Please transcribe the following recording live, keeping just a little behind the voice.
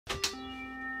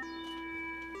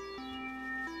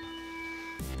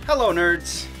Hello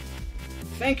nerds!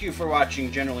 Thank you for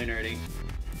watching Generally Nerdy.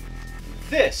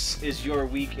 This is your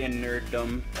week in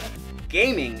Nerdom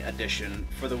gaming edition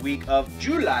for the week of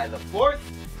July the 4th,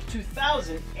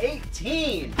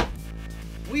 2018.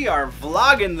 We are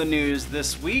vlogging the news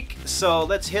this week, so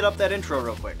let's hit up that intro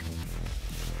real quick.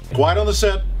 Quiet on the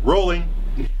set, rolling.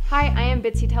 Hi, I am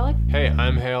Bitsy Telek. Hey,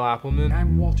 I'm Hale Appleman.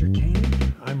 I'm Walter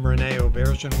Kane. I'm Rene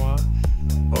Aubergenois.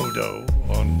 Odo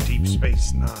on Deep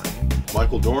Space Nine.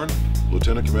 Michael Dorn,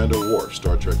 Lieutenant Commander Worf,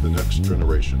 Star Trek The Next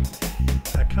Generation.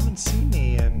 Come and see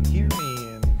me and hear me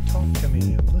and talk to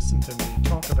me and listen to me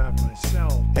talk about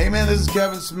myself. Hey man, this is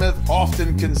Kevin Smith,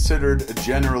 often considered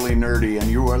generally nerdy, and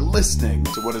you are listening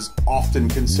to what is often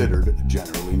considered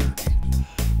generally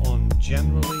nerdy. On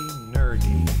Generally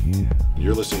Nerdy.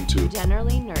 You're listening to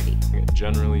Generally Nerdy.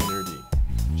 Generally Nerdy.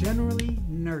 Generally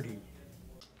nerdy.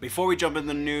 Before we jump into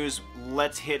the news,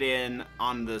 let's hit in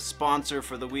on the sponsor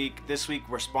for the week. This week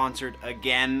we're sponsored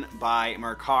again by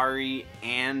Mercari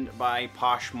and by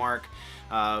Poshmark.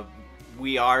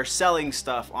 We are selling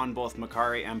stuff on both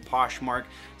Mercari and Poshmark.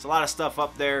 There's a lot of stuff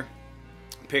up there.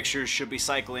 Pictures should be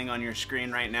cycling on your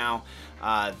screen right now.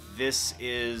 This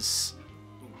is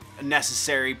a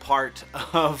necessary part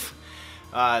of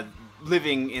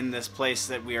living in this place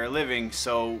that we are living,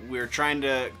 so we're trying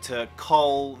to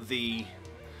cull the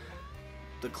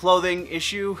clothing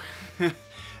issue.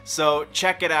 So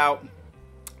check it out.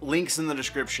 Links in the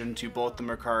description to both the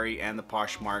Mercari and the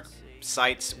Poshmark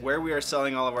sites where we are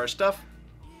selling all of our stuff.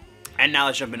 And now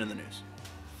let's jump into the news.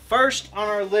 First on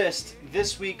our list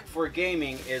this week for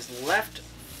gaming is Left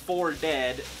 4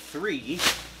 Dead 3.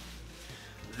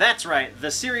 That's right,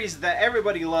 the series that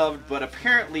everybody loved but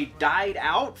apparently died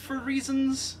out for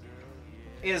reasons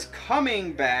is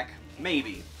coming back,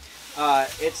 maybe.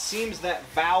 It seems that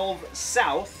Valve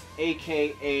South,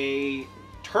 aka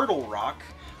Turtle Rock,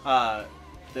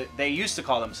 they used to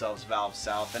call themselves Valve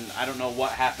South, and I don't know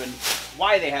what happened,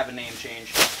 why they have a name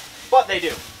change, but they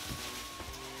do.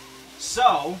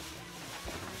 So,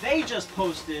 they just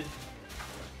posted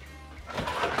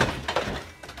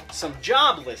some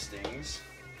job listings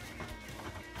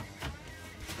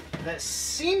that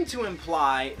seem to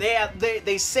imply,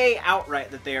 they say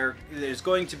outright that there's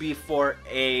going to be for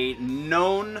a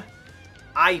known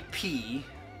IP,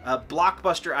 a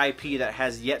blockbuster IP that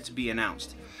has yet to be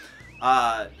announced.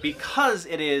 Because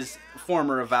it is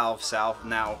former Valve South,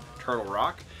 now Turtle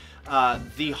Rock,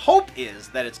 the hope is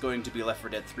that it's going to be Left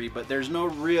 4 Dead 3, but there's no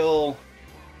real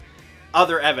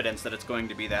other evidence that it's going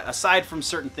to be that, aside from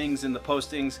certain things in the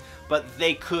postings, but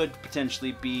they could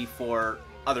potentially be for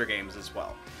other games as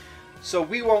well. So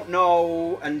we won't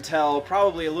know until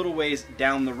probably a little ways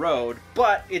down the road,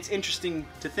 but it's interesting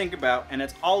to think about, and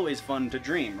it's always fun to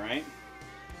dream, right?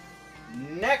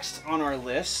 Next on our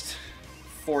list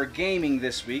for gaming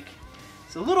this week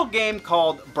is a little game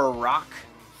called Shaq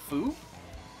Fu.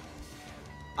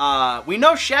 We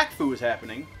know Shaq Fu is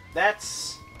happening.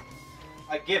 That's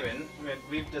a given.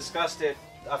 We've discussed it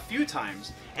a few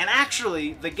times. And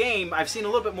actually, the game, I've seen a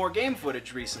little bit more game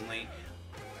footage recently,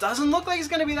 doesn't look like it's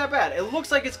going to be that bad. It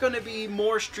looks like it's going to be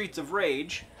more Streets of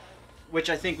Rage, which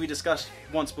I think we discussed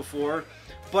once before,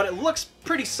 but it looks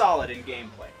pretty solid in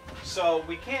gameplay. So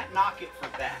we can't knock it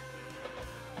for that.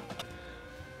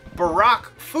 Shaq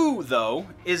Fu, though,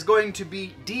 is going to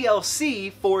be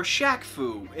DLC for Shaq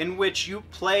Fu, in which you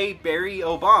play Barry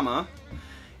Obama,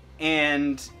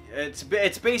 and it's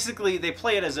basically, they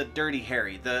play it as a Dirty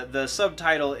Harry. The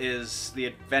subtitle is The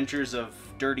Adventures of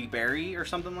Dirty Barry or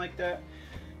something like that.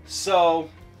 So,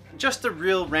 just a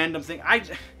real random thing. I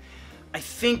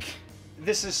think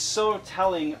this is so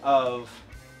telling of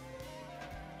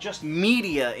just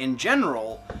media in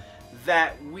general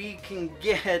that we can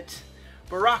get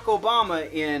Barack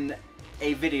Obama in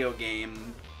a video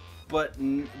game, but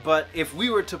if we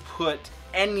were to put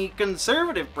any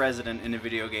conservative president in a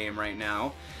video game right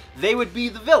now, they would be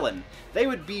the villain. They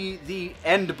would be the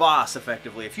end boss,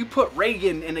 effectively. If you put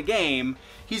Reagan in a game,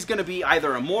 he's going to be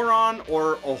either a moron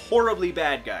or a horribly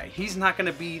bad guy. He's not going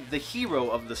to be the hero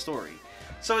of the story.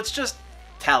 So it's just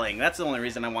telling. That's the only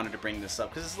reason I wanted to bring this up,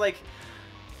 because it's like,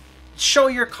 show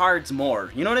your cards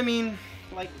more. You know what I mean?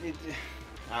 Like,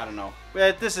 I don't know.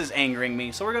 But this is angering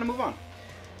me, so we're going to move on.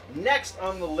 Next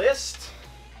on the list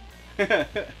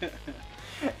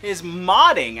is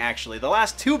modding, actually. The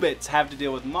last two bits have to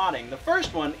deal with modding. The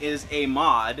first one is a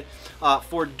mod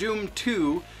for Doom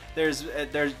 2.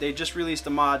 They just released a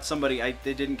mod.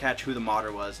 They didn't catch who the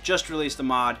modder was. Just released a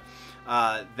mod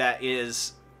that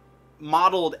is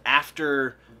modeled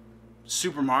after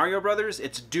Super Mario Brothers.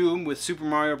 It's Doom with Super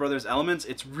Mario Brothers elements.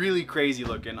 It's really crazy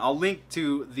looking. I'll link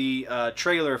to the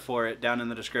trailer for it down in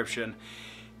the description.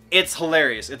 It's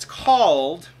hilarious. It's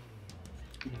called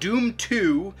Doom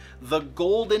 2: The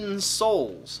Golden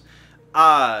Souls.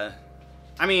 I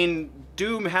mean,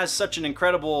 Doom has such an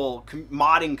incredible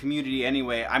modding community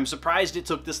anyway. I'm surprised it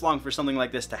took this long for something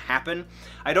like this to happen.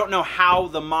 I don't know how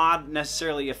the mod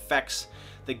necessarily affects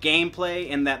the gameplay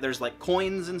in that there's like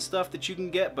coins and stuff that you can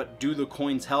get, but do the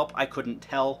coins help? I couldn't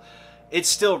tell. It's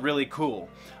still really cool.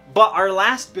 But our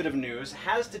last bit of news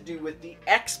has to do with the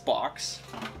Xbox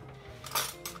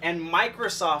and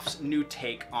Microsoft's new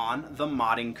take on the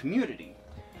modding community.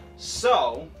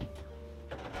 So,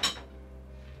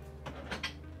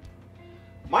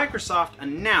 Microsoft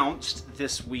announced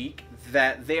this week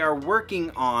that they are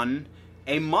working on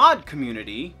a mod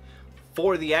community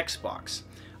for the Xbox.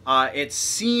 It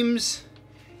seems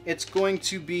it's going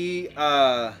to be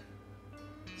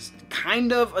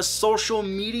kind of a social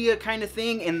media kind of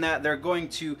thing, in that you're going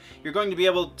to be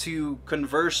able to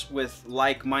converse with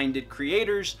like-minded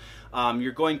creators.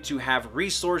 You're going to have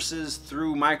resources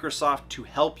through Microsoft to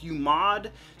help you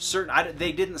mod certain.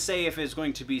 They didn't say if it's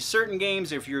going to be certain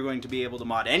games, if you're going to be able to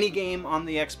mod any game on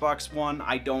the Xbox One.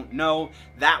 I don't know.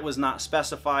 That was not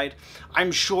specified.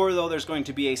 I'm sure though there's going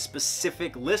to be a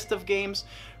specific list of games.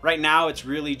 Right now it's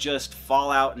really just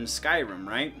Fallout and Skyrim,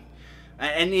 right?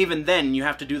 And even then, you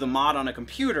have to do the mod on a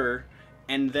computer,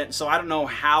 and then so I don't know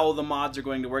how the mods are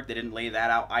going to work. They didn't lay that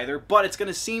out either. But it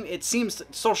seems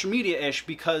social media-ish,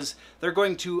 because they're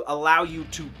going to allow you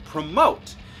to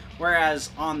promote,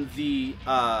 whereas on the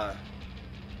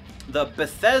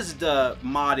Bethesda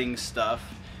modding stuff,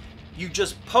 you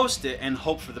just post it and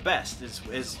hope for the best.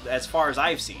 As far as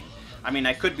I've seen. I mean,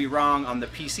 I could be wrong on the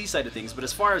PC side of things, but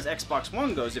as far as Xbox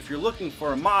One goes, if you're looking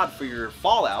for a mod for your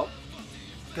Fallout,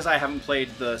 because I haven't played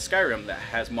the Skyrim that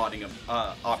has modding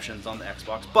options on the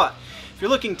Xbox, but if you're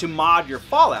looking to mod your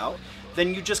Fallout,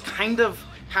 then you just kind of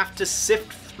have to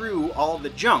sift through all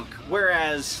the junk,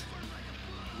 whereas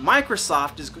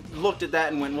Microsoft has looked at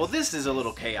that and went, well, this is a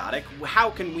little chaotic. How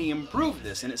can we improve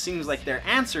this? And it seems like their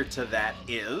answer to that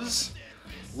is,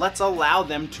 let's allow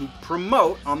them to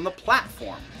promote on the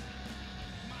platform.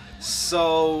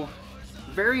 So,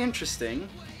 very interesting.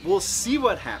 We'll see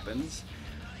what happens.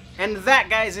 And that,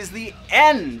 guys, is the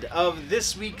end of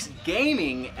this week's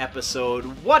gaming episode.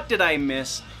 What did I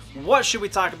miss? What should we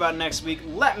talk about next week?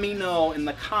 Let me know in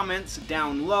the comments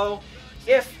down low.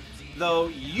 If, though,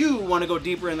 you want to go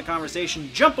deeper in the conversation,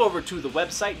 jump over to the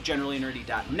website,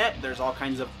 generallynerdy.net. There's all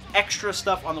kinds of extra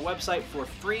stuff on the website for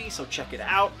free, so check it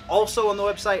out. Also on the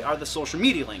website are the social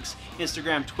media links,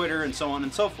 Instagram, Twitter, and so on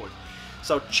and so forth.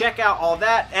 So check out all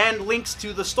that, and links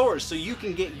to the stores so you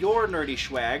can get your nerdy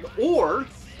swag, or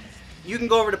you can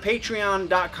go over to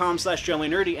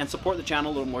patreon.com/generallynerdy and support the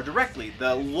channel a little more directly.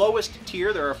 The lowest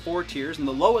tier, there are 4 tiers, and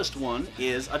the lowest one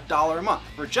is $1 a month.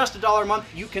 For just $1 a month,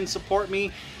 you can support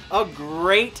me a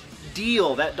great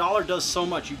deal. That dollar does so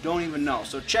much you don't even know.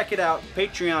 So check it out,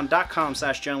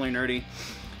 patreon.com/generallynerdy.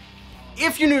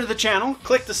 If you're new to the channel,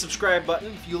 click the subscribe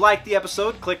button. If you like the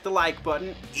episode, click the like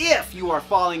button. If you are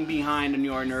falling behind in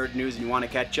your nerd news and you want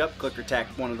to catch up, click or tap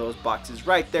one of those boxes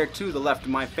right there to the left of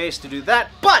my face to do that.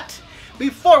 But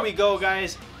before we go,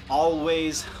 guys,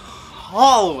 always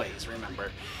remember,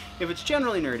 if it's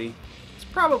generally nerdy, it's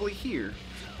probably here.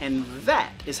 And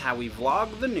that is how we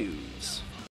vlog the news.